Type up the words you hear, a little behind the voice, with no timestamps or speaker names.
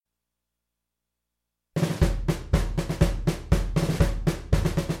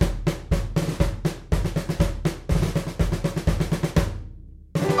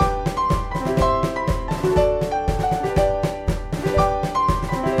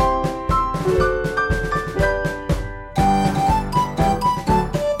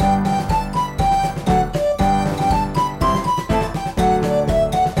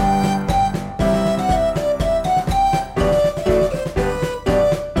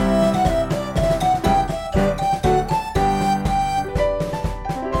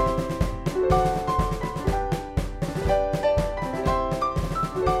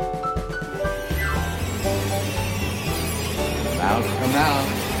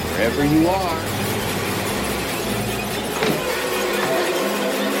wherever you are.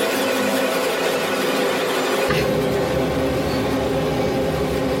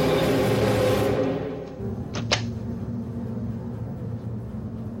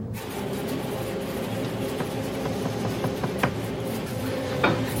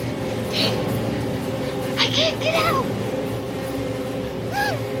 I can't get out!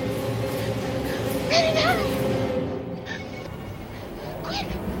 Let it out! Quick!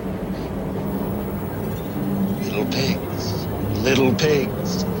 Little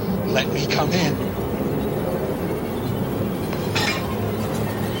pigs, let me come in.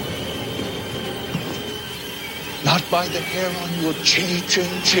 Not by the hair on your chinny chin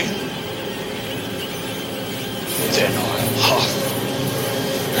chin. Then I'll huff,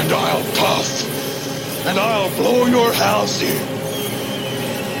 and I'll puff, and I'll blow your house in.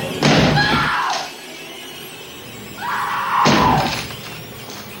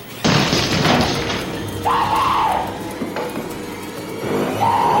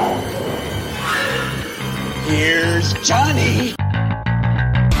 Here's Johnny.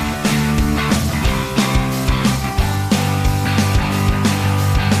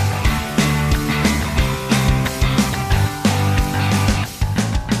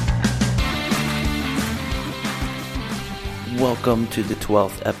 Welcome to the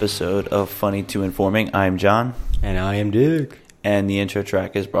 12th episode of Funny to Informing. I'm John. And I am Duke. And the intro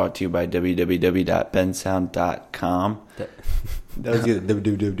track is brought to you by www.bensound.com. That was good.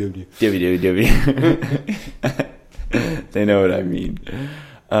 www. www. They know what I mean.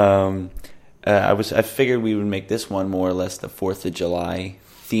 I figured we would make this one more or less the 4th of July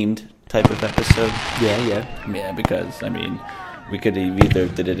themed type of episode. Yeah, because, I mean, we could have either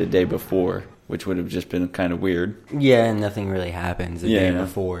did it a day before, which would have just been kind of weird. Yeah, and nothing really happens the day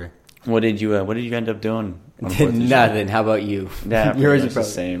before. What did you end up doing? Nothing. How about you? Yeah, yours is the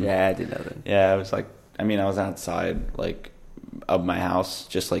same. Yeah, I did nothing. Yeah, I was outside, like, of my house,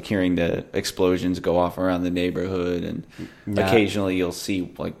 just, like, hearing the explosions go off around the neighborhood, and occasionally you'll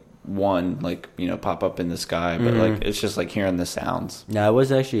see, like, one, like, you know, pop up in the sky, but, like, it's just, like, hearing the sounds. No, I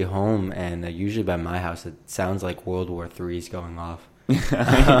was actually home, and usually by my house, it sounds like World War III is going off.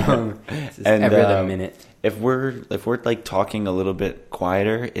 And every other minute. If we're like talking a little bit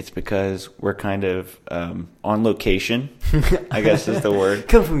quieter, it's because we're kind of on location, I guess is the word.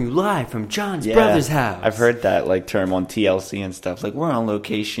 Come from you live from John's brother's house. I've heard that like term on TLC and stuff. Like, we're on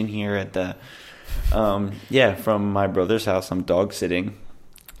location here at the from my brother's house. I'm dog sitting.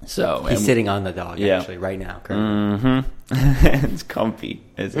 So he's sitting on the dog actually right now. Mm-hmm. It's comfy.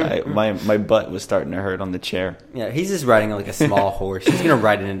 My butt was starting to hurt on the chair. Yeah, he's just riding like a small horse. He's gonna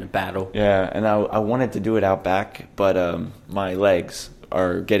ride it into battle. Yeah, and I wanted to do it out back, but my legs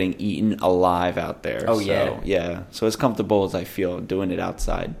are getting eaten alive out there. Oh, so, yeah. So as comfortable as I feel doing it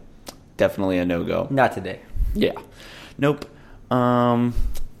outside, definitely a no-go. Not today. Yeah. Nope.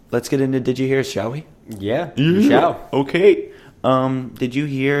 Let's get into Did You Hear, shall we? Yeah. We shall. Okay. Did you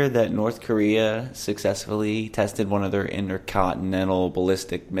hear that North Korea successfully tested one of their intercontinental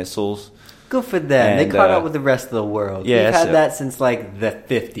ballistic missiles? Good for them. And, they caught up with the rest of the world. Yeah, They've had that since like the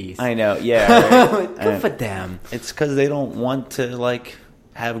 50s. I know, yeah. Right? Good for them. It's because they don't want to like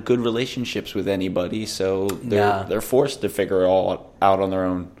have good relationships with anybody, so they're forced to figure it all out on their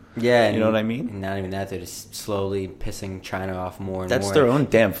own. Yeah, you know what I mean? And not even that, they're just slowly pissing China off more and that's more. That's their own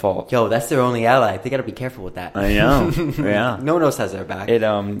damn fault. Yo, that's their only ally. They got to be careful with that. I know. Yeah. No one else has their back.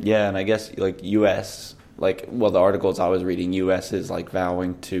 And I guess like U.S. the articles I was reading, U.S. is like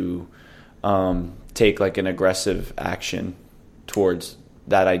vowing to take like an aggressive action towards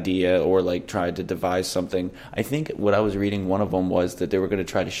that idea, or like try to devise something. I think what I was reading, one of them was that they were going to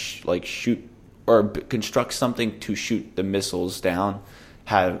try to shoot or construct something to shoot the missiles down.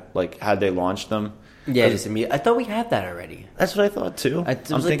 Had they launched them? Yeah, I thought we had that already. That's what I thought too. It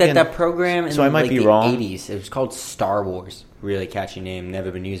was like that program in I might be wrong. The 80s. It was called Star Wars. Really catchy name,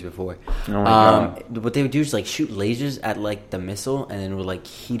 never been used before. Oh my God. What they would do is like shoot lasers at like the missile, and then it would like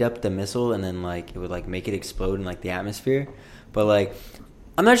heat up the missile, and then like it would like make it explode in like the atmosphere. But like,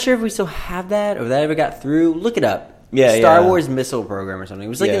 I'm not sure if we still have that or if that ever got through. Look it up. Yeah, Star Wars missile program or something. It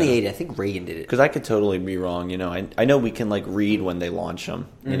was like in the 80s. I think Reagan did it. Because I could totally be wrong. You know, I know we can like read when they launch them.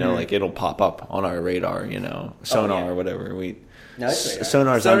 You know, like it'll pop up on our radar. You know, sonar or whatever. No, it's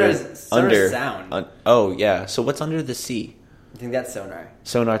radar. Sonar's under sound. Oh yeah. So what's under the sea? I think that's sonar.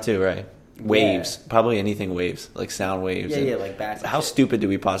 Sonar too, right? Waves, probably anything waves, like sound waves. Yeah, like bats. How stupid do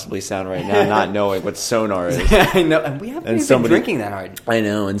we possibly sound right now, not knowing what sonar is? I know, and we haven't been drinking that hard. I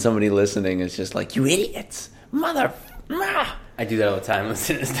know, and somebody listening is just like, "You idiots, mother." I do that all the time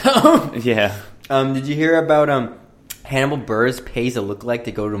listening to stuff. Yeah. Did you hear about Hannibal Buress pays a lookalike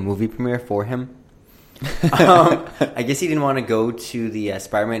to go to a movie premiere for him. I guess he didn't want to go to the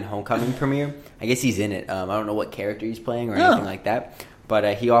Spider-Man Homecoming premiere. I guess he's in it. I don't know what character he's playing or anything like that.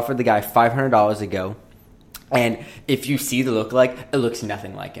 But he offered the guy $500 to go. And if you see the lookalike, it looks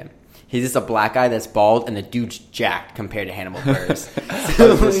nothing like him. He's just a black guy that's bald, and the dude's jacked compared to Hannibal Buress. I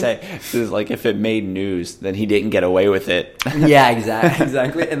was going to say, this is like if it made news, then he didn't get away with it. Yeah,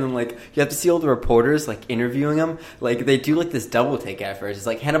 exactly. And then, like, you have to see all the reporters, like, interviewing him. Like, they do, like, this double take at first. It's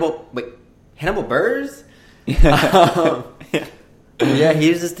like, Hannibal Buress? Yeah,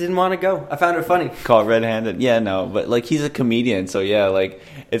 he just didn't want to go. I found it funny. Caught red-handed. Yeah, no, but, like, he's a comedian, so, yeah, like,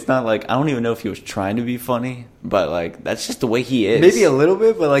 it's not like, I don't even know if he was trying to be funny, but, like, that's just the way he is. Maybe a little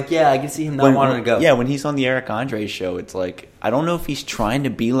bit, but, like, yeah, I can see him not wanting to go. Yeah, when he's on the Eric Andre show, it's like, I don't know if he's trying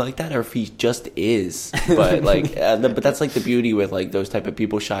to be like that or if he just is. But, like, but that's, like, the beauty with, like, those type of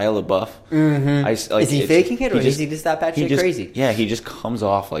people. Shia LaBeouf. Mm-hmm. Is he faking it, or is he just that batshit crazy? Yeah, he just comes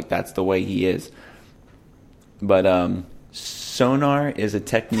off like that's the way he is. But, sonar is a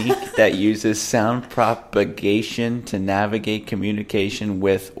technique that uses sound propagation to navigate communication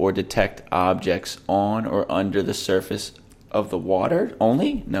with or detect objects on or under the surface of the water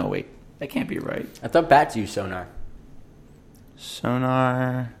only? No, wait. That can't be right. I thought bats use sonar.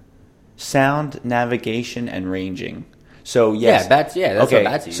 Sonar, sound navigation and ranging. So, yes. Yeah, bats, that's what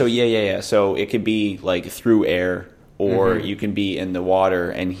bats use. So, yeah. So, it could be, like, through air. Or you can be in the water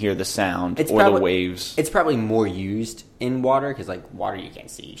and hear the sound the waves. It's probably more used in water because, like, water you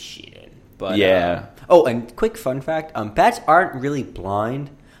can't see shit in. But, yeah. And quick fun fact: bats aren't really blind.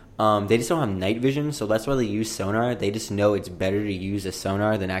 They just don't have night vision, so that's why they use sonar. They just know it's better to use a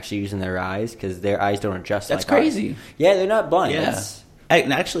sonar than actually using their eyes because their eyes don't adjust. That's crazy. Ours. Yeah, they're not blind. Yeah.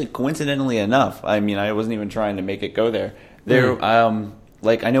 And actually, coincidentally enough, I mean, I wasn't even trying to make it go there.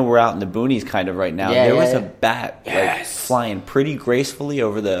 Like, I know we're out in the boonies kind of right now. There was a bat like flying pretty gracefully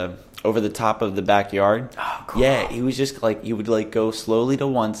over the top of the backyard. Oh, cool. Yeah, he was just like, he would like go slowly to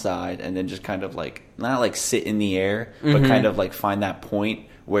one side and then just kind of like, not like sit in the air, but kind of like find that point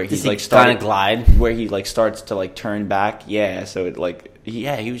where he's like starting to glide. Where he like starts to like turn back. Yeah, so it like,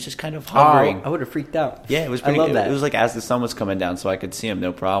 he was just kind of hovering. Oh, I would have freaked out. Yeah, it was pretty I love that. It was like as the sun was coming down, so I could see him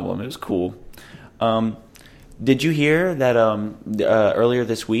no problem. It was cool. Did you hear that earlier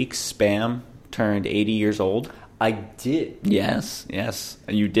this week, Spam turned 80 years old? I did. Yes.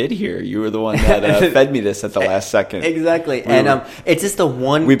 You did hear. You were the one that fed me this at the last second. Exactly. It's just the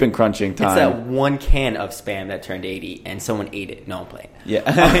one... We've been crunching time. It's that one can of Spam that turned 80, and someone ate it. No, I'm playing.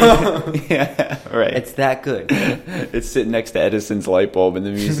 Yeah. Yeah, right. It's that good. It's sitting next to Edison's light bulb in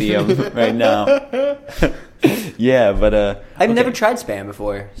the museum right now. Yeah, but I've never tried Spam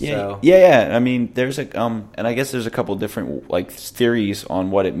before. Yeah, so. yeah. I mean, there's a and I guess there's a couple different like theories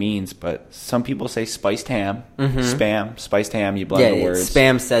on what it means, but some people say spiced ham, Spam, spiced ham. You blend the words.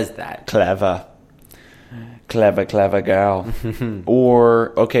 Spam says that. Clever girl.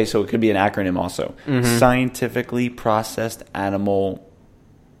 Or okay, so it could be an acronym also. Scientifically processed animal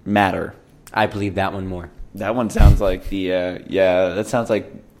matter. I believe that one more. That one sounds like that sounds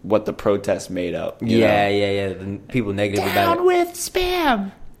like what the protest made up. Yeah. The people negative about it. Down with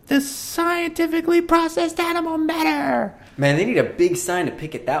Spam, the scientifically processed animal matter. Man, they need a big sign to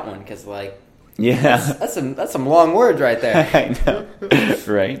picket that one because, like, that's some long words right there. I know,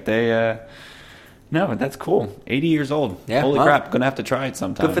 right? They no, that's cool. 80 years old. Yeah, holy crap! Gonna have to try it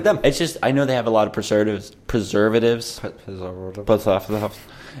sometime. Good for them. It's just I know they have a lot of preservatives.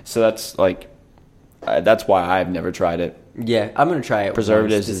 So that's like. That's why I've never tried it. Yeah, I'm going to try it.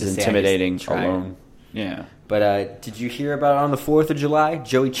 Preservatives is intimidating alone. Yeah. But did you hear about on the 4th of July,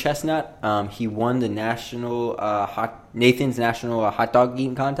 Joey Chestnut? He won the Nathan's National Hot Dog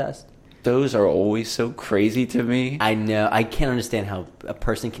Eating Contest. Those are always so crazy to me. I know. I can't understand how a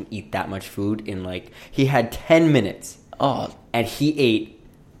person can eat that much food in like... He had 10 minutes. Oh. And he ate,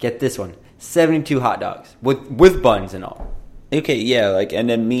 get this one, 72 hot dogs with buns and all. Okay, yeah, like, and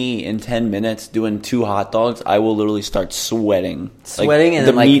then me in 10 minutes doing 2 hot dogs, I will literally start sweating. Sweating, and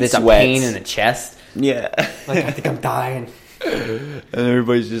then, like, there's a pain in the chest. Yeah. Like, I think I'm dying. And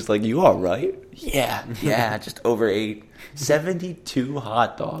everybody's just like, you all right? Yeah, just overate. 72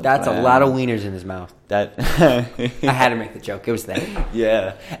 hot dogs. That's a lot of wieners in his mouth. That I had to make the joke. It was there.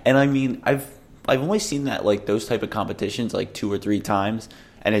 Yeah. And I mean, I've only seen that, like, those type of competitions, like, 2 or 3 times.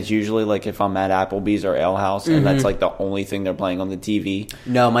 And it's usually, like, if I'm at Applebee's or Ale House, and that's, like, the only thing they're playing on the TV.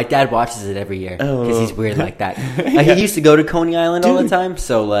 No, my dad watches it every year because he's weird like that. He used to go to Coney Island all the time,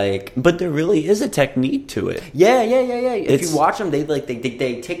 so, like... But there really is a technique to it. Yeah. If you watch them, they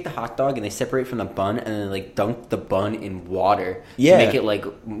take the hot dog and they separate from the bun and then, like, dunk the bun in water to make it, like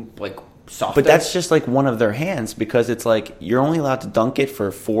softer. But that's just like one of their hands because it's like you're only allowed to dunk it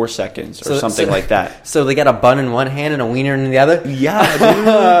for 4 seconds or something like that. So they got a bun in one hand and a wiener in the other? Yeah,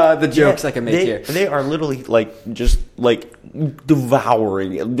 dude. The jokes I can make here. They are literally like just like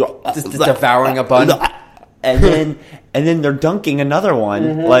devouring. Just devouring a bun. And then they're dunking another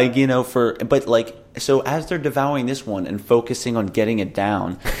one, like, you know, but like, so as they're devouring this one and focusing on getting it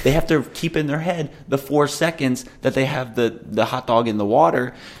down, they have to keep in their head the 4 seconds that they have the hot dog in the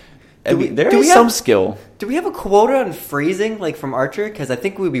water. There is some skill. Do we have a quota on phrasing, like from Archer? Because I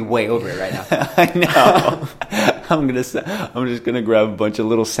think we'd be way over it right now. I know. I'm just gonna grab a bunch of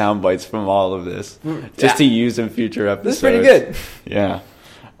little sound bites from all of this just to use in future episodes. This is pretty good. Yeah.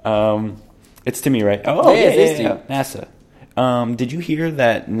 It's to me, right? Oh, yeah. NASA. Did you hear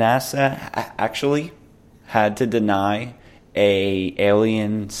that NASA actually had to deny a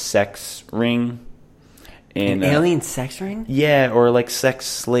alien sex ring? An alien sex ring? Yeah, or like sex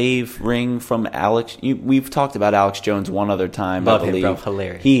slave ring from Alex. We've talked about Alex Jones one other time. Love I believe. him, bro.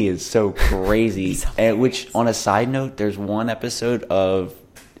 Hilarious. He is so crazy. Which, on a side note, there's one episode of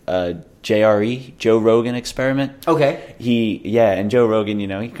JRE, Joe Rogan Experiment. Okay. And Joe Rogan, you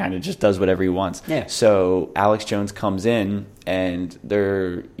know, he kind of just does whatever he wants. Yeah. So Alex Jones comes in and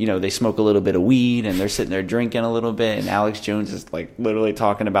they smoke a little bit of weed and they're sitting there drinking a little bit and Alex Jones is like literally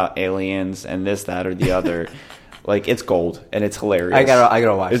talking about aliens and this, that, or the other. Like, it's gold and it's hilarious. I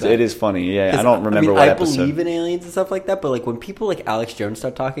gotta watch that. It is funny. Yeah, I don't remember what episode. I believe in aliens and stuff like that, but like when people like Alex Jones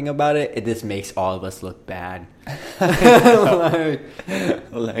start talking about it, it just makes all of us look bad.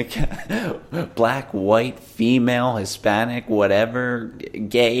 like black, white, female, Hispanic, whatever,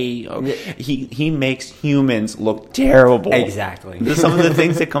 gay. He makes humans look terrible. Exactly. Some of the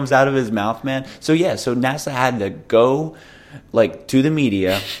things that comes out of his mouth, man. So NASA had to go like to the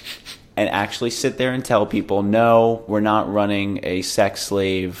media and actually sit there and tell people, no, we're not running a sex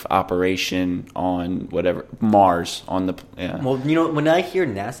slave operation on whatever Mars on the. Yeah. Well, you know, when I hear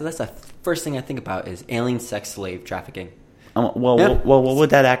NASA, that's the first thing I think about is alien sex slave trafficking. Well, what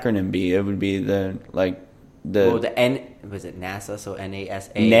would that acronym be? It would be the N was it NASA? So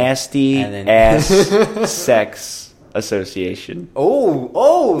NASA. Nasty and then Ass Sex Association.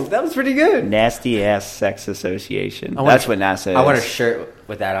 Oh, that was pretty good. Nasty Ass Sex Association. That's what NASA is. I want a shirt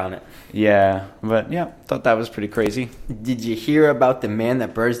with that on it. Yeah, but thought that was pretty crazy. Did you hear about the man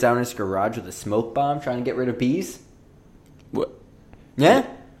that burns down his garage with a smoke bomb trying to get rid of bees? What? Yeah?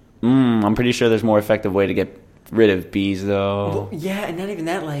 I'm pretty sure there's more effective way to get rid of bees, though. Well, yeah, and not even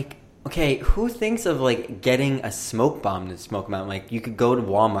that, like, okay, who thinks of, like, getting a smoke bomb to smoke them out? Like, you could go to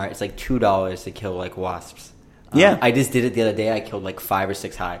Walmart, it's like $2 to kill, like, wasps. Yeah. I just did it the other day, I killed, like, 5 or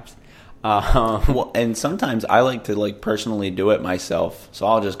 6 hives. Well, and sometimes I like to like personally do it myself, so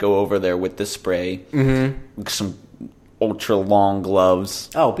I'll just go over there with the spray, some ultra long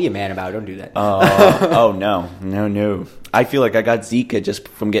gloves. Oh, be a man about it. Don't do that. Oh no! I feel like I got Zika just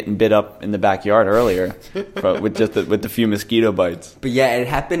from getting bit up in the backyard earlier, with the few mosquito bites. But yeah, it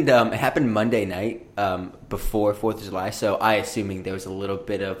happened. It happened Monday night, before 4th of July. So I assuming there was a little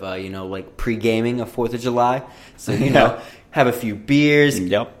bit of like pre-gaming of 4th of July. So have a few beers.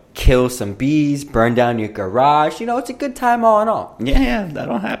 Yep. Kill some bees, burn down your garage. It's a good time all in all. Yeah,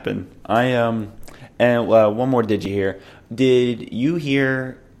 that'll happen. And one more. Did you hear? Did you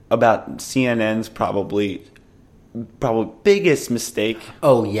hear about CNN's probably biggest mistake?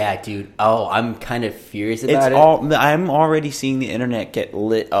 Oh yeah, dude. Oh, I'm kind of furious about it. I'm already seeing the internet get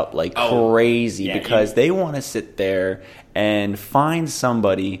lit up like crazy because they want to sit there and find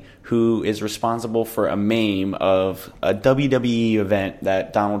somebody who is responsible for a meme of a WWE event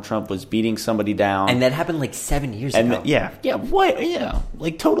that Donald Trump was beating somebody down. And that happened like 7 years ago.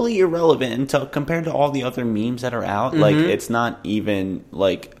 Like totally irrelevant compared to all the other memes that are out. Like it's not even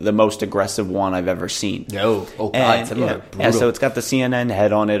like the most aggressive one I've ever seen. No. Oh God, so it's got the CNN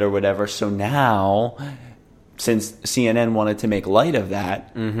head on it or whatever. So now, since CNN wanted to make light of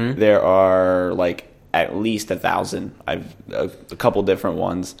that, there are like at least 1,000. I've a couple different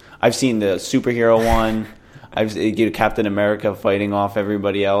ones. I've seen the superhero one. I've Captain America fighting off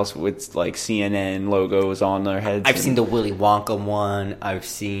everybody else with like CNN logos on their heads. I've seen the Willy Wonka one. I've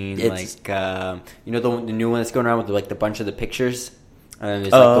seen the new one that's going around with like the bunch of the pictures. And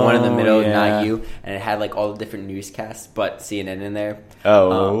there's like the one in the middle, not you, and it had like all the different newscasts, but CNN in there.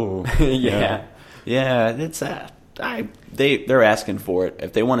 Yeah. It's that. They're asking for it.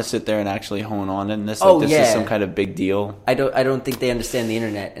 If they want to sit there and actually hone on in this, this is some kind of big deal. I don't think they understand the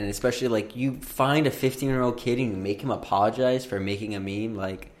internet, and especially like you find a 15-year-old kid and you make him apologize for making a meme.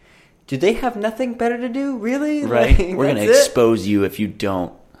 Like, do they have nothing better to do? Really? Right? Like, we're gonna expose you if you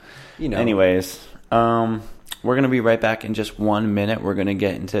don't. You know. Anyways, We're going to be right back in just 1 minute. We're going to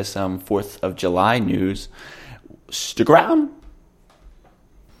get into some 4th of July news. Stick around.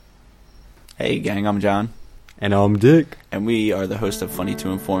 Hey, gang, I'm John. And I'm Dick. And we are the host of Funny to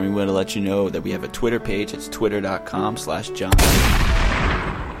Inform. We want to let you know that we have a Twitter page. It's twitter.com/John.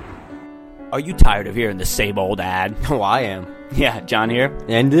 Are you tired of hearing the same old ad? Oh, I am. Yeah, John here.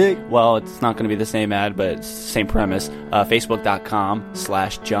 And Dick. Well, it's not going to be the same ad, but it's the same premise.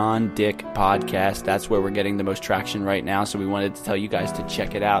 Facebook.com/John Dick Podcast. That's where we're getting the most traction right now. So we wanted to tell you guys to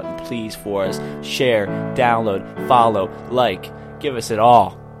check it out. And please, for us, share, download, follow, like, give us it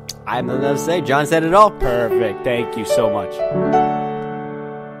all. I have nothing else to say. John said it all. Perfect. Thank you so much.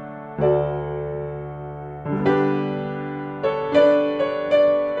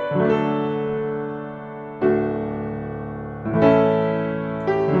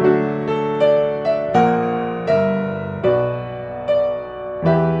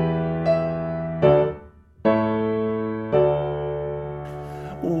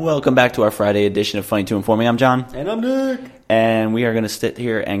 Welcome back to our Friday edition of Funny to Informing. I'm John. And I'm Dick. And we are going to sit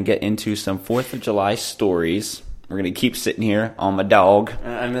here and get into some 4th of July stories. We're going to keep sitting here on my dog.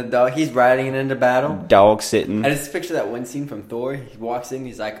 And the dog, he's riding it into battle. Dog sitting. I just picture that one scene from Thor. He walks in,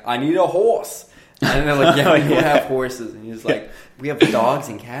 he's like, I need a horse. And they're like, yeah, we don't have horses. And he's like, we have dogs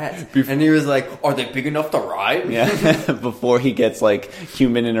and cats. And he was like, are they big enough to ride? Yeah. Before he gets like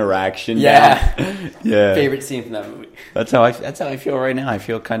human interaction. Yeah. Down. Yeah. Favorite scene from that movie. That's how I feel right now. I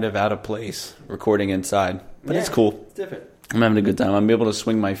feel kind of out of place recording inside. But it's cool. It's different. I'm having a good time. I'm able to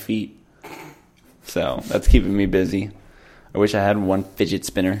swing my feet. So that's keeping me busy. I wish I had one fidget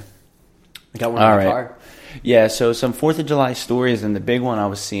spinner. I got one in the car. Yeah, so some 4th of July stories, and the big one I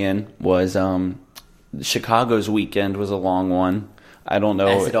was seeing was Chicago's weekend was a long one. I don't know.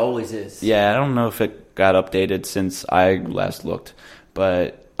 As it always is. Yeah, I don't know if it got updated since I last looked.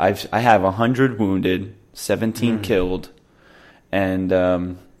 But I have 100 wounded, 17 killed. And,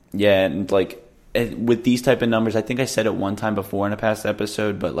 and like, with these type of numbers, I think I said it one time before in a past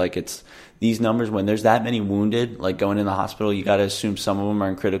episode, but like it's these numbers, when there's that many wounded, like going in the hospital, you got to assume some of them are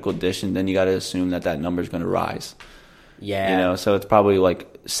in critical condition. Then you got to assume that number is going to rise. Yeah. You know, so it's probably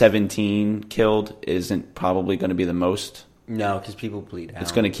like 17 killed isn't probably going to be the most. No, because people bleed out.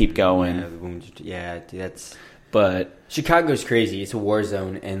 It's going to keep going. That's. But Chicago's crazy. It's a war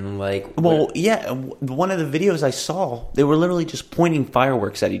zone, and like. Well, yeah. One of the videos I saw, they were literally just pointing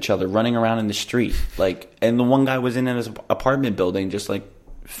fireworks at each other, running around in the street, like. And the one guy was in his apartment building, just like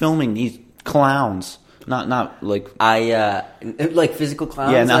filming these clowns. Not like like physical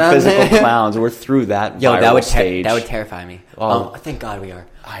clowns. Yeah, not physical clowns. We're through that. Yo, viral stage. That would terrify me. Oh, thank God we are.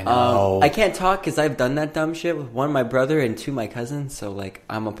 I know. I can't talk because I've done that dumb shit with one, my brother, and two, my cousins. So like,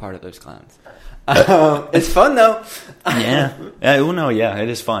 I'm a part of those clowns. It's fun though. Yeah. Yeah, it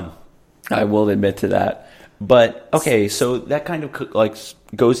is fun. I will admit to that. But okay, so that kind of like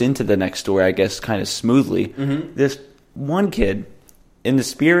goes into the next story, I guess, kind of smoothly. Mm-hmm. This one kid, in the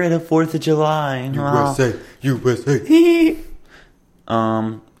spirit of 4th of July, USA.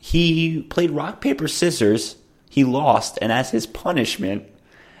 He played rock paper scissors. He lost, and as his punishment,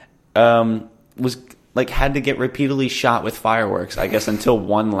 was like had to get repeatedly shot with fireworks. I guess until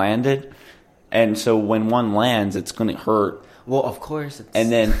one landed. And so when one lands, it's going to hurt. Well, of course.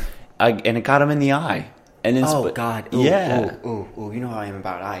 And then, and it got him in the eye. And then, God! Ooh, yeah. Ooh! You know how I am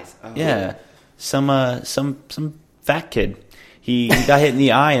about eyes. Oh. Yeah, some fat kid. He got hit in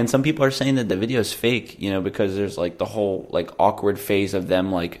the eye, and some people are saying that the video is fake. You know, because there's like the whole like awkward phase of them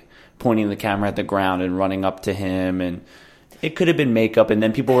like pointing the camera at the ground and running up to him, and it could have been makeup. And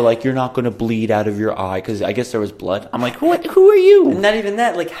then people were like, "You're not going to bleed out of your eye," because I guess there was blood. I'm like, "What? Who are you?" And not even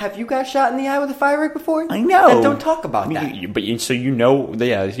that. Like, have you got shot in the eye with a firework before? I know. And don't talk about that. You know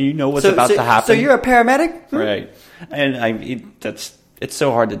what's about to happen. So you're a paramedic, right? And it's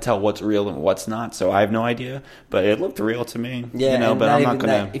so hard to tell what's real and what's not. So I have no idea, but it looked real to me. Yeah, but I'm not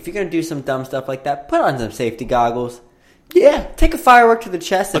gonna. If you're gonna do some dumb stuff like that, put on some safety goggles. Yeah, take a firework to the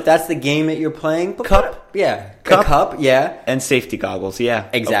chest if that's the game that you're playing. But cup, a cup, yeah, and safety goggles. Yeah,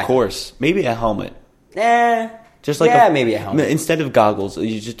 exactly. Of course, maybe a helmet. Just like maybe a helmet. Instead of goggles,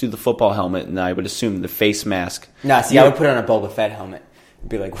 you just do the football helmet, and I would assume the face mask. I would put on a Boba Fett helmet.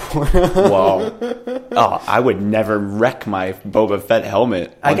 Be like, whoa! Oh, I would never wreck my Boba Fett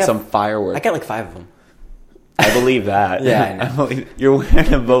helmet on some fireworks. I got like 5 of them. I believe that. Yeah, I know. You're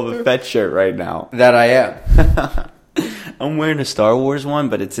wearing a Boba Fett shirt right now. That I am. I'm wearing a Star Wars one,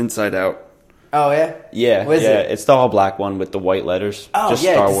 but it's inside out. Oh, yeah? Yeah. What is it? It's the all black one with the white letters. Oh, just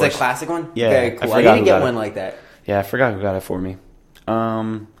yeah. Star It's Wars. the classic one? Yeah. Very cool. I didn't get one like that. Yeah, I forgot who got it for me.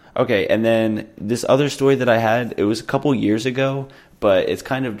 Okay, and then this other story that I had, it was a couple years ago, but it's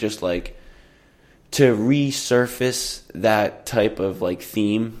kind of just like to resurface that type of like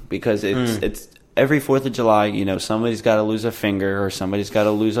theme, because it's every 4th of July, you know, somebody's got to lose a finger or somebody's got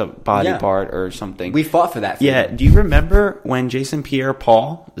to lose a body part or something. We fought for that. Yeah. Do you remember when Jason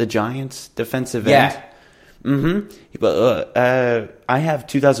Pierre-Paul, the Giants defensive end? But I have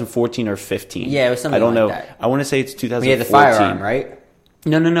 2014 or 15. Yeah, it was something I don't like know. that. I want to say it's 2014. He had the firearm, right?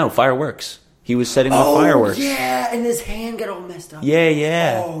 No. Fireworks. He was setting off fireworks. Yeah, and his hand got all messed up.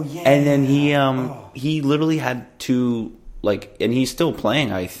 Yeah. Oh, yeah. And then he literally had to, like, and he's still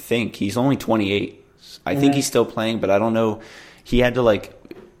playing, I think. He's only 28. I think he's still playing, but I don't know. He had to, like,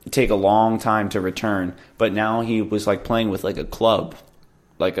 take a long time to return, but now he was, like, playing with, like, a club,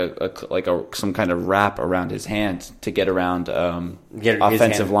 like some kind of wrap around his hand to get around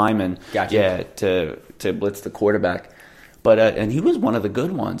offensive linemen. Gotcha. Yeah, to blitz the quarterback. But and he was one of the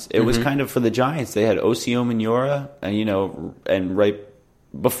good ones. It was kind of for the Giants. They had Osio Minora, and and right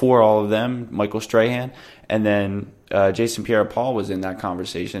before all of them, Michael Strahan, and then Jason Pierre-Paul was in that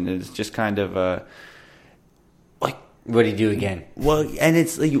conversation. It's just kind of like, what did he do again? Well, and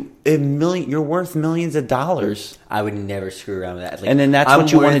it's like you're worth millions of dollars. I would never screw around with that. Like, and then that's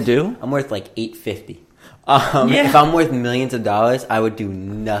what you want to do? I'm worth like $850. If I'm worth millions of dollars, I would do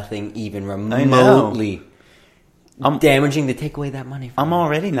nothing even remotely damaging to take away that money from I'm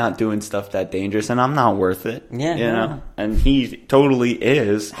already not doing stuff that dangerous, and I'm not worth it. Yeah, you know? And he totally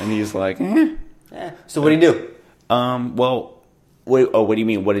is, and he's like, Yeah. So what did he do? Well, wait, what do you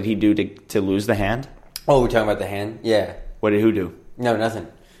mean? What did he do to lose the hand? Oh, we're talking about the hand? Yeah. What did who do? No, nothing.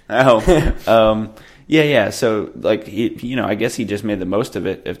 Oh, yeah. So, like, I guess he just made the most of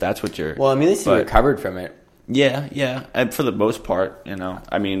it, if that's what you're... Well, I mean, at least he recovered from it. Yeah. And for the most part,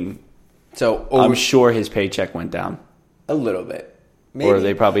 I mean... So I'm sure his paycheck went down. A little bit. Maybe. Or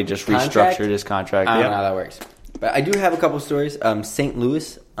they probably just restructured his contract. I don't know how that works. But I do have a couple stories. St.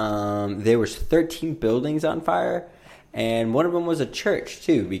 Louis, there was 13 buildings on fire, and one of them was a church,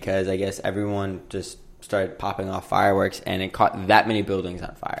 too, because I guess everyone just started popping off fireworks, and it caught that many buildings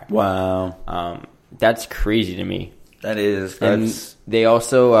on fire. Wow. That's crazy to me. That is. And they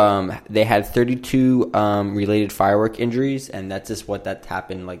also they had 32 related firework injuries, and that's just that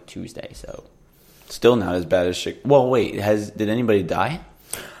happened like Tuesday. So still not as bad as Chicago. Well, wait, did anybody die?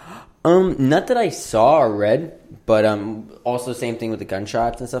 Not that I saw or read, but also same thing with the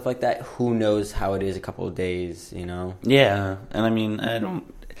gunshots and stuff like that. Who knows how it is a couple of days, Yeah, and I mean,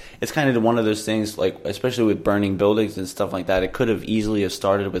 it's kind of one of those things, like, especially with burning buildings and stuff like that, it could have easily have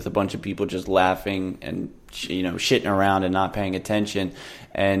started with a bunch of people just laughing and, shitting around and not paying attention.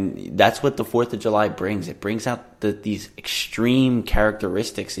 And that's what the 4th of July brings. It brings out these extreme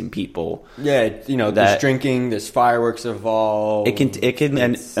characteristics in people. Yeah, there's drinking, there's fireworks involved. It can,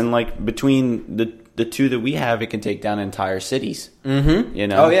 and like between the two that we have, it can take down entire cities.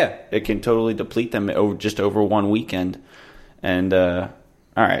 Mm-hmm. Oh, yeah. It can totally deplete them over one weekend. And, all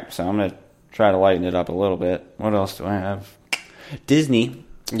right, so I'm going to try to lighten it up a little bit. What else do I have? Disney.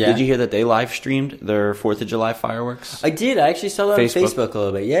 Yeah. Did you hear that they live streamed their 4th of July fireworks? I did. I actually saw that on Facebook a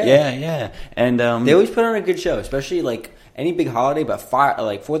little bit. Yeah. Yeah. And they always put on a good show, especially like any big holiday, but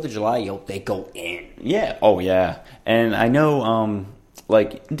 4th of July, they go in. Yeah. Oh, yeah. And I know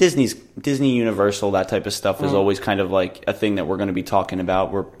like Disney Universal, that type of stuff is always kind of like a thing that we're going to be talking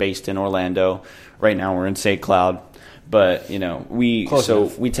about. We're based in Orlando. Right now we're in St. Cloud. But, we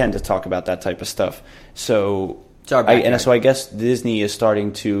tend to talk about that type of stuff. So I guess Disney is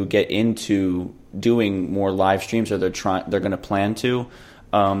starting to get into doing more live streams, or they're going to plan to.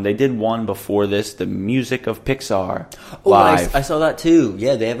 They did one before this, the Music of Pixar live. I saw that too.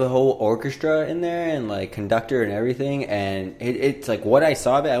 Yeah, they have a whole orchestra in there and like conductor and everything, and it's like what I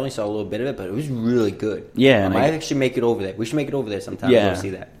saw of it. I only saw a little bit of it, but it was really good. Yeah, I might actually make it over there. We should make it over there sometime. Yeah, to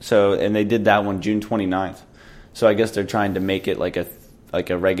see that. So, and they did that one June 29th. So I guess they're trying to make it like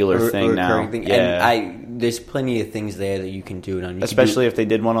a regular thing now. Thing. Yeah. And there's plenty of things there that you can do it on. Especially if they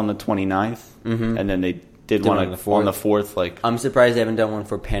did one on the 29th, and then they did one on the 4th. Like, I'm surprised they haven't done one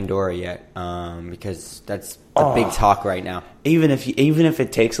for Pandora yet, because that's the big talk right now. Even if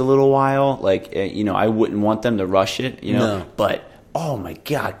it takes a little while, like, I wouldn't want them to rush it, No. But oh my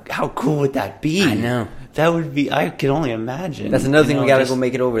God, how cool would that be? I know. That would be. I can only imagine. That's another thing we gotta go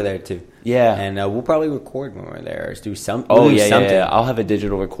make it over there too. Yeah, and we'll probably record when we're there, or do something. Yeah. I'll have a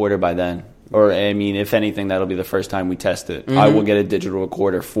digital recorder by then. Or, I mean, if anything, that'll be the first time we test it. I will get a digital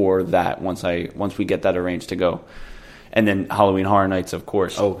recorder for that once we get that arranged to go. And then Halloween Horror Nights, of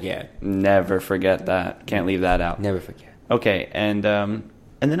course. Oh, yeah. Never forget that. Can't leave that out. Never forget. Okay, and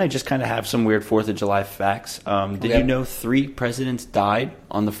then I just kind of have some weird 4th of July facts. Did you know 3 presidents died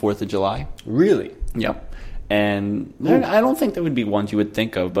on the 4th of July? Really? Yep. And I don't think there would be ones you would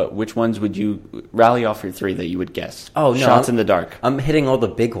think of, but which ones would you rally off your 3 that you would guess? Oh, no. Shots in the dark. I'm hitting all the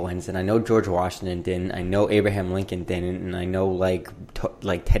big ones, and I know George Washington didn't. I know Abraham Lincoln didn't, and I know like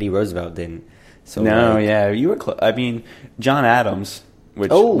Teddy Roosevelt didn't. So no, yeah, you were close. I mean, John Adams,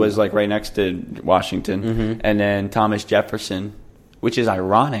 which was like right next to Washington, and then Thomas Jefferson, which is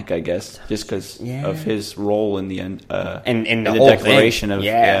ironic, I guess, just because of his role in the end, in the Declaration of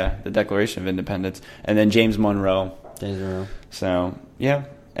the Declaration of Independence, and then James Monroe. So yeah,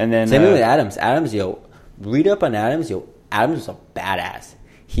 and then same thing with Adams. Adams, read up on Adams. Adams was a badass.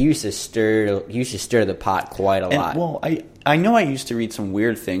 He used to stir the pot quite a lot. Well, I know I used to read some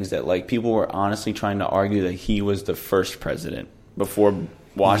weird things that like people were honestly trying to argue that he was the first president before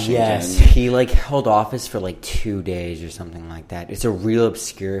Washington. Yes, he held office for 2 days or something like that. It's a real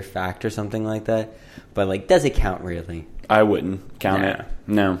obscure fact or something like that. But does it count really? I wouldn't count it.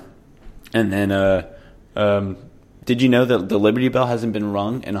 No. And then did you know that the Liberty Bell hasn't been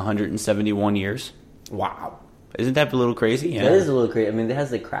rung in 171 years? Wow. Isn't that a little crazy? Yeah. That is a little crazy. I mean, it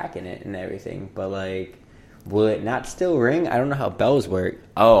has the crack in it and everything, but will it not still ring? I don't know how bells work.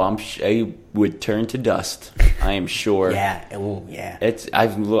 Oh, it would turn to dust. I am sure. Yeah. Oh, yeah.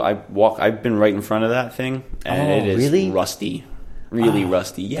 I've been right in front of that thing, and it is really rusty. Really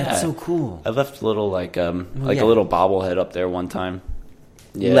rusty. Yeah. That's so cool. I left a little a little bobblehead up there one time.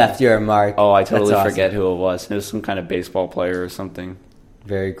 Yeah. Left your mark. Oh, I totally forget who it was. It was some kind of baseball player or something.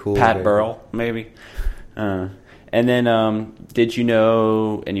 Very cool. Pat Burrell, maybe. And then, did you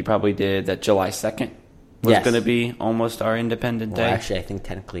know, and you probably did, that July 2nd was going to be almost our Independent Day? Actually, I think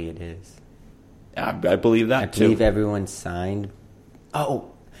technically it is. I believe that, too. I believe everyone signed.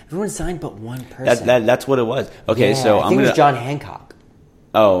 Oh, everyone signed but one person. That's what it was. Okay, so I think it was John Hancock.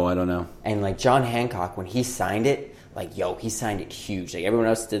 Oh, I don't know. And, John Hancock, when he signed it, he signed it huge. Everyone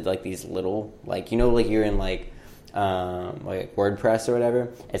else did, these little, you're in, WordPress or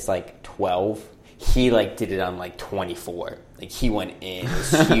whatever. It's, 12. He did it on 24. He went in. It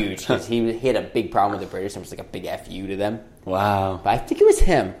was huge because he had a big problem with the British. It was a big FU to them. Wow. But I think it was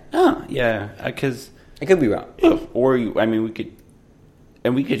him. Oh yeah, because I could be wrong.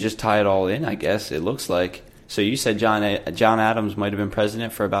 We could just tie it all in. I guess it looks like. So you said John Adams might have been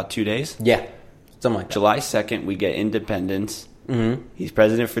president for about 2 days. Yeah, something like that. July 2nd, we get independence. Mm-hmm. He's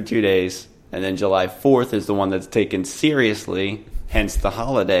president for 2 days, and then July 4th is the one that's taken seriously. Hence the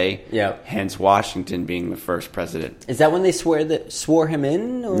holiday. Yeah. Hence Washington being the first president. Is that when they swore him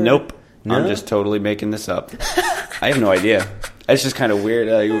in? Or? Nope. No? I'm just totally making this up. I have no idea. It's just kind of weird,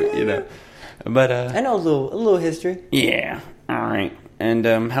 But I know a little history. Yeah. All right. And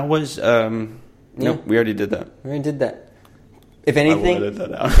how was? Nope. We already did that. We already did that. If anything, I will edit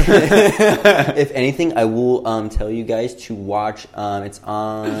that out. If anything, I will tell you guys to watch. It's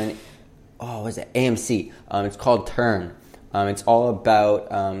on. What is it? AMC. It's called Turn. It's all about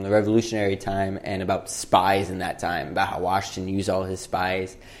the Revolutionary time and about spies in that time, about how Washington used all his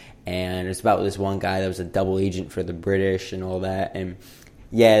spies. And it's about this one guy that was a double agent for the British and all that. And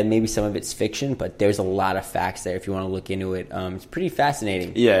yeah, maybe some of it's fiction, but there's a lot of facts there if you want to look into it. It's pretty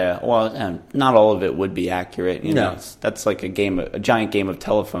fascinating. Yeah, well, not all of it would be accurate. You know, that's like a giant game of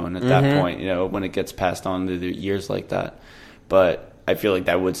telephone at that point, when it gets passed on to the years like that. But I feel like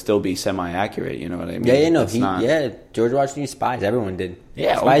that would still be semi-accurate. You know what I mean? George Washington used spies. Everyone did.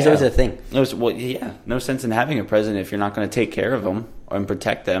 Yeah, spies always a thing. No sense in having a president if you're not going to take care of them and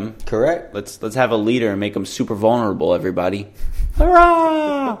protect them. Correct. Let's have a leader and make them super vulnerable. Everybody,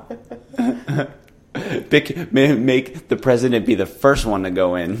 hurrah! Make the president be the first one to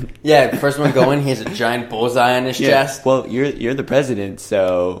go in. Yeah, the first one to go in. He has a giant bullseye on his chest. Well, you're the president,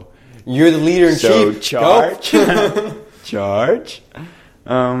 so you're the leader in chief. So charge. Charge.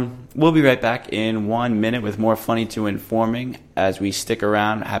 We'll be right back in 1 minute with more Funny to Informing as we stick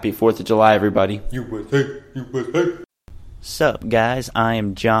around. Happy 4th of July, everybody. USA. Sup, guys? I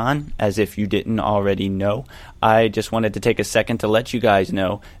am John, as if you didn't already know. I just wanted to take a second to let you guys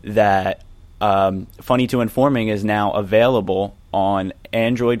know that Funny to Informing is now available on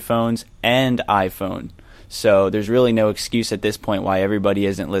Android phones and iPhone. So there's really no excuse at this point why everybody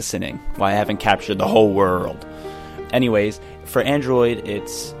isn't listening, why I haven't captured the whole world. Anyways, for Android,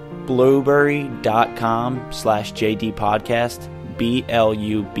 it's blueberry.com/JD Podcast,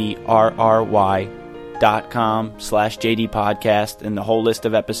 BLUBRRY.com/JD Podcast, and the whole list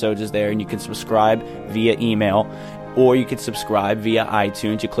of episodes is there, and you can subscribe via email, or you can subscribe via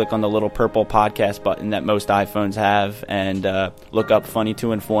iTunes. You click on the little purple podcast button that most iPhones have, and look up Funny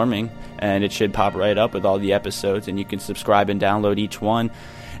to Informing, and it should pop right up with all the episodes, and you can subscribe and download each one.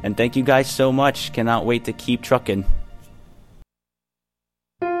 And thank you guys so much. Cannot wait to keep trucking.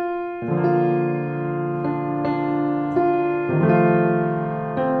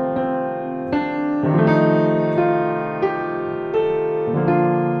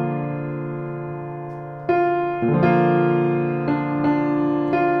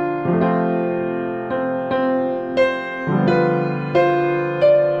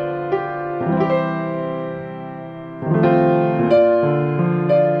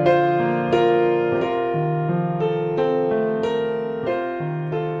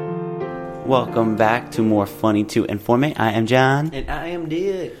 Welcome back to more Funny to Informate. I am John. And I am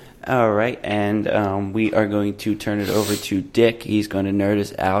Dick. All right, and we are going to turn it over to Dick. He's going to nerd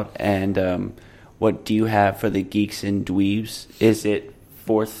us out. And what do you have for the Geeks and Dweebs? Is it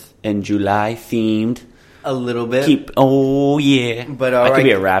 4th and July themed? A little bit. Oh, yeah. But I could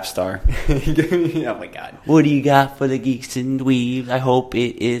be a rap star. Oh, my God. What do you got for the Geeks and Dweebs? I hope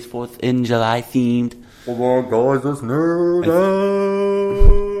it is 4th and July themed. Come on, guys, let's nerd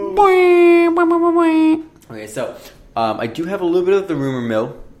out. Okay, so I do have a little bit of the rumor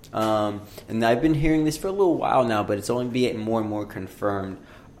mill. And I've been hearing this for a little while now, but it's only getting more and more confirmed.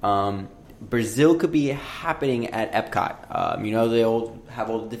 Brazil could be happening at Epcot. They all have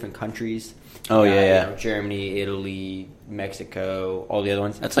all the different countries. Oh, yeah. Germany, Italy, Mexico, all the other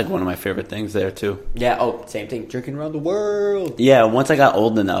ones. That's like one of my favorite things there, too. Yeah, same thing. Drinking around the world. Yeah, once I got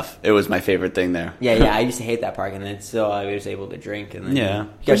old enough, it was my favorite thing there. Yeah, I used to hate that park, and then still I was able to drink, and then you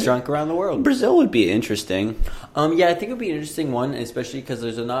got drunk around the world. Brazil would be interesting. Yeah, I think it would be an interesting one, especially because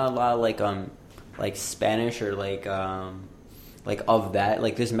there's not a lot of like Spanish or like of that.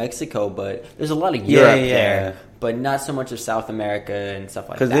 Like there's Mexico, but there's a lot of Europe there, but not so much of South America and stuff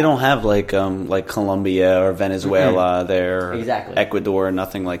like that. Because they don't have like Colombia or Venezuela there, exactly. Ecuador,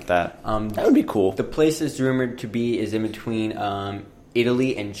 nothing like that. That would be cool. The place is rumored to be is in between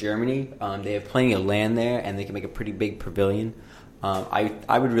Italy and Germany. They have plenty of land there, and they can make a pretty big pavilion. I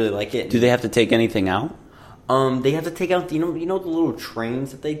would really like it. Do they have to take anything out? They have to take out the little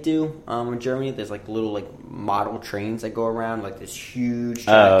trains that they do in Germany. There's like little model trains that go around like this huge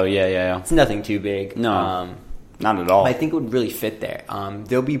track. Oh yeah. It's nothing too big. No, not at all. I think it would really fit there.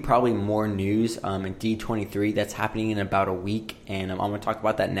 There'll be probably more news in D23 that's happening in about a week, and I'm going to talk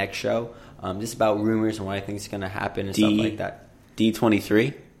about that next show. Just about rumors and what I think is going to happen and stuff like that.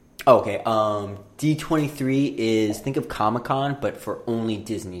 D23. Okay. D23 is, think of Comic-Con, but for only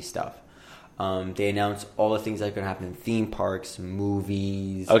Disney stuff. They announce all the things that are going to happen in theme parks,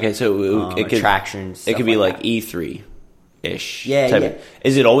 movies. Okay, so it could, attractions. It could be like E3-ish. Yeah.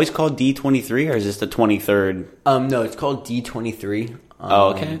 Is it always called D23 or is this the 23rd? No, it's called D23.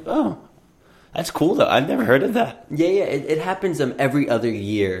 Okay. Oh, that's cool though. I've never heard of that. Yeah. It happens every other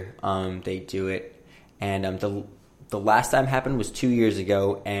year. They do it, and the last time happened was 2 years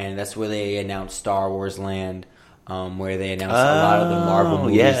ago, and that's where they announced Star Wars Land, where they announced a lot of the Marvel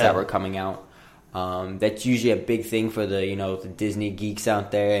movies that were coming out. That's usually a big thing for the Disney geeks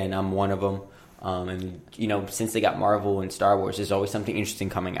out there, and I'm one of them. And since they got Marvel and Star Wars, there's always something interesting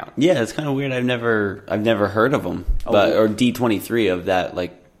coming out. Yeah, it's kind of weird. I've never heard of them, or D23 of that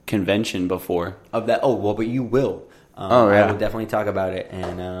convention before. Of that, but you will. I will definitely talk about it,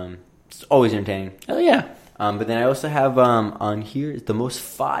 and it's always entertaining. Oh yeah. But then I also have on here the most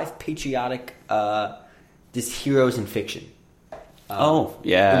 5 patriotic just heroes in fiction.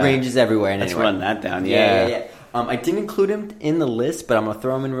 It ranges everywhere. Let's run that down. Yeah. I didn't include him in the list, but I'm going to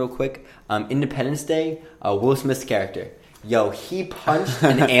throw him in real quick. Independence Day, Will Smith's character. He punched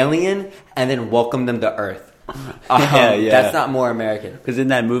an alien and then welcomed them to Earth. That's not more American. Because in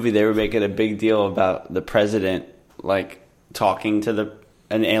that movie, they were making a big deal about the president, talking to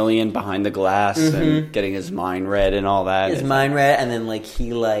an alien behind the glass and getting his mind read and all that. His mind read, and then he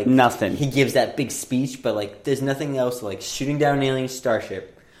nothing. He gives that big speech, but there's nothing else. Shooting down an alien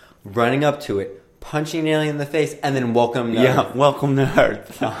starship, running up to it, punching an alien in the face, and then welcome to Earth. Welcome to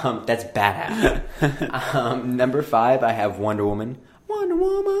Earth. That's badass. Number 5, I have Wonder Woman. Wonder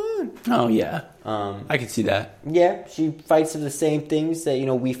Woman. Oh yeah. I can see that. Yeah, she fights for the same things that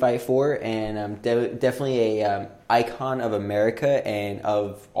we fight for, and definitely a icon of America and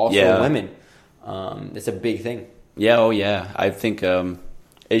of also women. It's a big thing. Yeah. Oh yeah. I think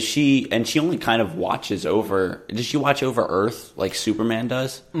is she, and she only kind of watches over. Does she watch over Earth like Superman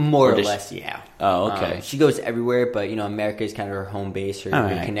does? More or less, yeah. Oh, okay. She goes everywhere, but America is kind of her home base, her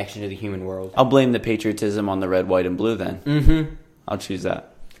connection to the human world. I'll blame the patriotism on the red, white, and blue then. Mm-hmm. I'll choose that.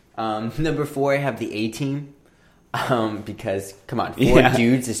 Number 4, I have the A-Team. Because, come on, 4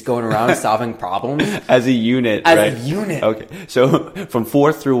 dudes just going around solving problems. As a unit, As a unit. Okay, so from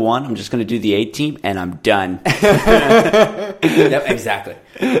 4 through 1, I'm just going to do the A-Team, and I'm done. Yep, exactly.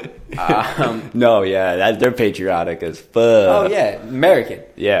 No, they're patriotic as fuck. Oh, yeah, American.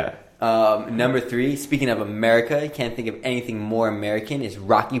 Yeah. Number 3, speaking of America, can't think of anything more American, is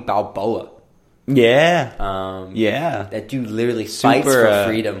Rocky Balboa. Yeah. That dude literally fights for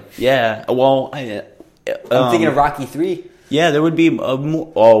freedom. Yeah. Well, I'm thinking of Rocky 3. Yeah, there would be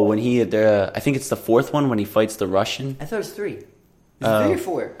more. When he I think it's the 4th one when he fights the Russian. I thought it was 3. Is it 3 or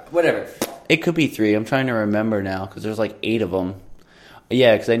 4? Whatever. It could be 3. I'm trying to remember now because there's 8 of them.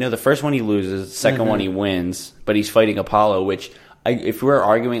 Yeah, because I know the first one he loses, the second one he wins, but he's fighting Apollo, which if we're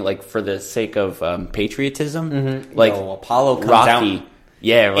arguing like for the sake of patriotism, like Apollo comes Rocky, out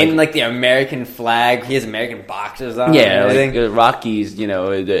in like the American flag. He has American boxers on. Yeah, and everything. like Rocky's,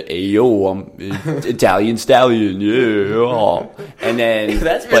 I'm Italian stallion, yeah. And then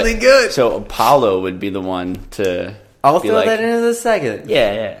That's really good. So Apollo would be the one to. I'll be throw like, that into the second.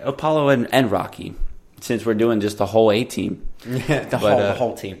 Yeah, Apollo and Rocky, since we're doing just the whole A team. Yeah, the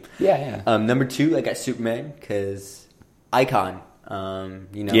whole team. Yeah. Number 2, I got Superman because icon.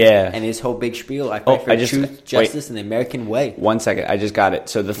 Yeah. And his whole big spiel. I fight for truth, justice, and the American way. 1 second, I just got it.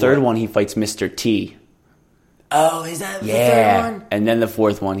 So the third one, he fights Mr. T. Oh, is that the third one? And then the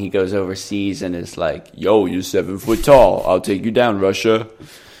fourth one, he goes overseas and is like, "Yo, you're 7 foot tall. I'll take you down, Russia.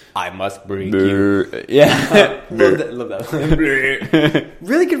 I must break you." Yeah. Love that.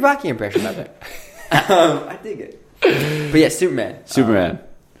 Really good Rocky impression, by the way. I dig it. But yeah, Superman.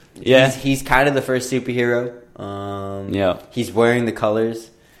 He's kind of the first superhero. He's wearing the colors,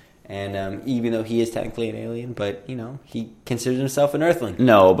 and even though he is technically an alien, but he considers himself an Earthling.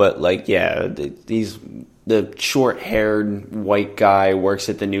 No, but he's the short-haired white guy, works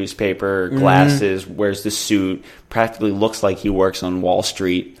at the newspaper, glasses, wears the suit, practically looks like he works on Wall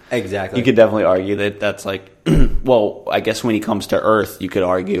Street. Exactly. You could definitely argue that that's like, well, I guess when he comes to Earth, you could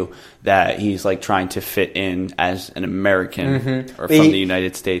argue that he's like trying to fit in as an American or from the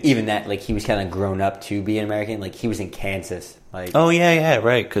United States. Even that, like, he was kind of grown up to be an American. Like, he was in Kansas. Like, oh, yeah,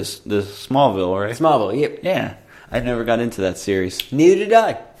 right, because the Smallville, right? Smallville, yep. Yeah, I never got into that series. Neither did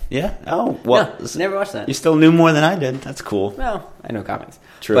I. Yeah? Oh, well. No, never watched that. You still knew more than I did. That's cool. Well, I know comics.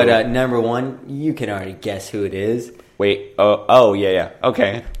 True. But number 1, you can already guess who it is. Wait. Oh, yeah.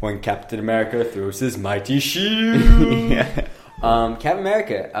 Okay. When Captain America throws his mighty shield. Yeah. Captain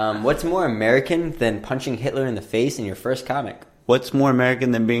America. What's more American than punching Hitler in the face in your first comic? What's more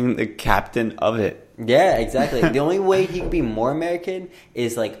American than being the captain of it? Yeah, exactly. The only way he could be more American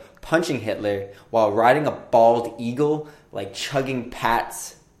is like punching Hitler while riding a bald eagle, like chugging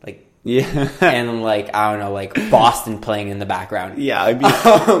Pats. Yeah. And I don't know, Boston playing in the background. Yeah, I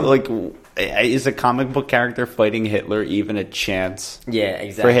mean, is a comic book character fighting Hitler even a chance? Yeah,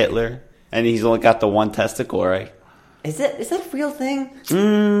 exactly. For Hitler? And he's only got the one testicle, right? Is that a real thing?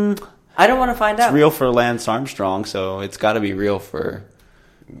 I don't want to find out. It's real for Lance Armstrong, so it's got to be real for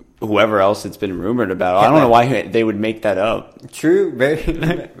whoever else it's been rumored about. I don't know why they would make that up. True, very,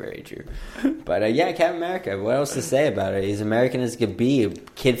 very true. But yeah, Captain America. What else to say about it? He's American as could be. A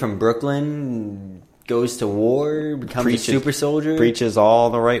kid from Brooklyn goes to war, becomes a super soldier, preaches all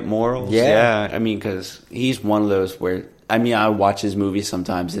the right morals. Yeah. I mean, because he's one of those where. I mean, I watch his movies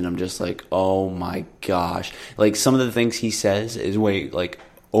sometimes, and I'm just like, oh my gosh! Like some of the things he says is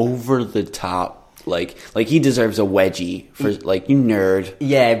over the top. Like he deserves a wedgie for you nerd.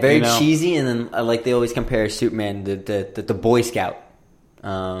 Yeah, very cheesy, and then they always compare Superman the Boy Scout.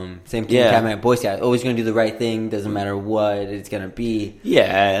 Same thing. Yeah, Boy Scout, always going to do the right thing. Doesn't matter what it's going to be.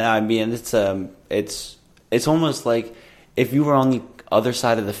 Yeah, I mean it's almost like if you were on the other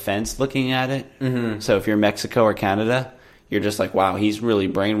side of the fence looking at it. Mm-hmm. So if you're Mexico or Canada. You're just like, wow, he's really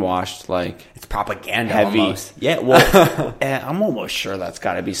brainwashed. It's propaganda, heavy. Almost. Yeah, well, I'm almost sure that's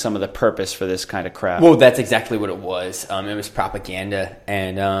got to be some of the purpose for this kind of crap. Well, that's exactly what it was. It was propaganda,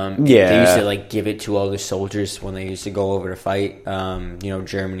 and they used to give it to all the soldiers when they used to go over to fight.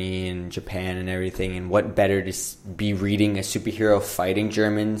 Germany and Japan and everything. And what better to be reading a superhero fighting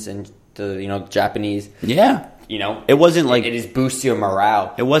Germans and the Japanese? Yeah. It wasn't it just boosts your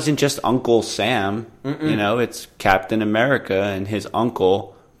morale. It wasn't just Uncle Sam. It's Captain America, and his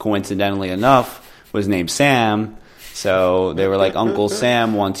uncle, coincidentally enough, was named Sam. So they were like, Uncle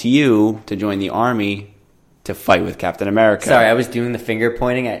Sam wants you to join the army to fight with Captain America. Sorry, I was doing the finger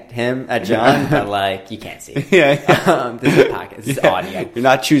pointing at him, at John, but you can't see. Yeah. This is a podcast. This is audio. You're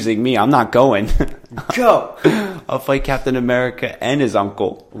not choosing me. I'm not going. Go. I'll fight Captain America and his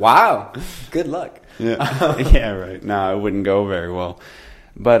uncle. Wow. Good luck. Yeah. Yeah, right. No, it wouldn't go very well.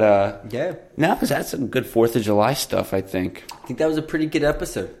 But, yeah. No, that's some good 4th of July stuff, I think. I think that was a pretty good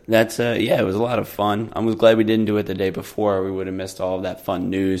episode. That's, it was a lot of fun. I was glad we didn't do it the day before. We would have missed all of that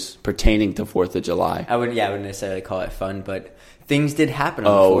fun news pertaining to 4th of July. I wouldn't necessarily call it fun, but things did happen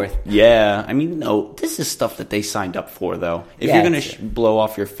on the 4th. Yeah. I mean, no, this is stuff that they signed up for, though. If you're going to blow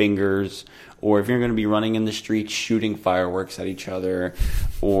off your fingers, or if you're going to be running in the streets shooting fireworks at each other,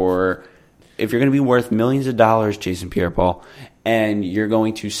 or if you're going to be worth millions of dollars, Jason Pierre-Paul, and you're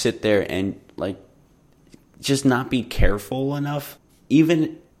going to sit there and just not be careful enough,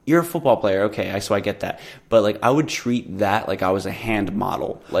 even you're a football player, okay, so I get that, but I would treat that like I was a hand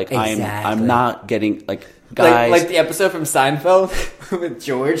model. Exactly. I'm not getting guys. Like the episode from Seinfeld with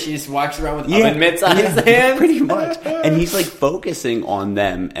George. He just walks around with oven mitts on his hands. Pretty much. And he's like focusing on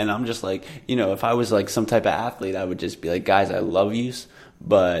them. And I'm just like, if I was like some type of athlete, I would just be like, guys, I love you,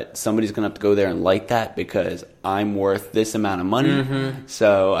 but somebody's going to have to go there and like that because I'm worth this amount of money. Mm-hmm.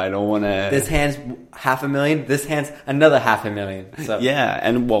 So I don't want to. This hand's $500,000. This hand's another $500,000. So. Yeah.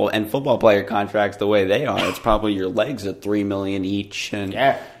 And football player contracts, the way they are, it's probably your legs at $3 million each.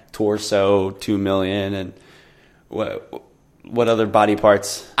 And torso, $2 million. And what other body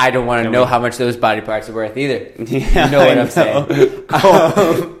parts? I don't want to know how much those body parts are worth either. Yeah, you know what I'm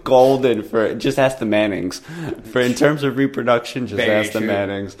saying. Golden for just ask the Mannings. For in terms of reproduction, just ask the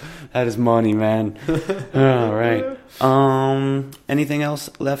Mannings. That is money, man. All right. Anything else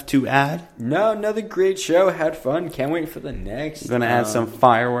left to add? No, another great show. Had fun. Can't wait for the next. Gonna add some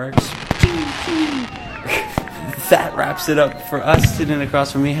fireworks. That wraps it up for us. Sitting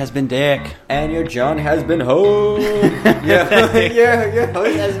across from me has been Dick. And your John has been home. your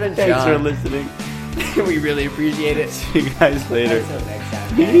host has been John. Thanks for listening. We really appreciate it. See you guys later. Until next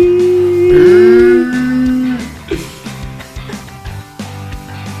time.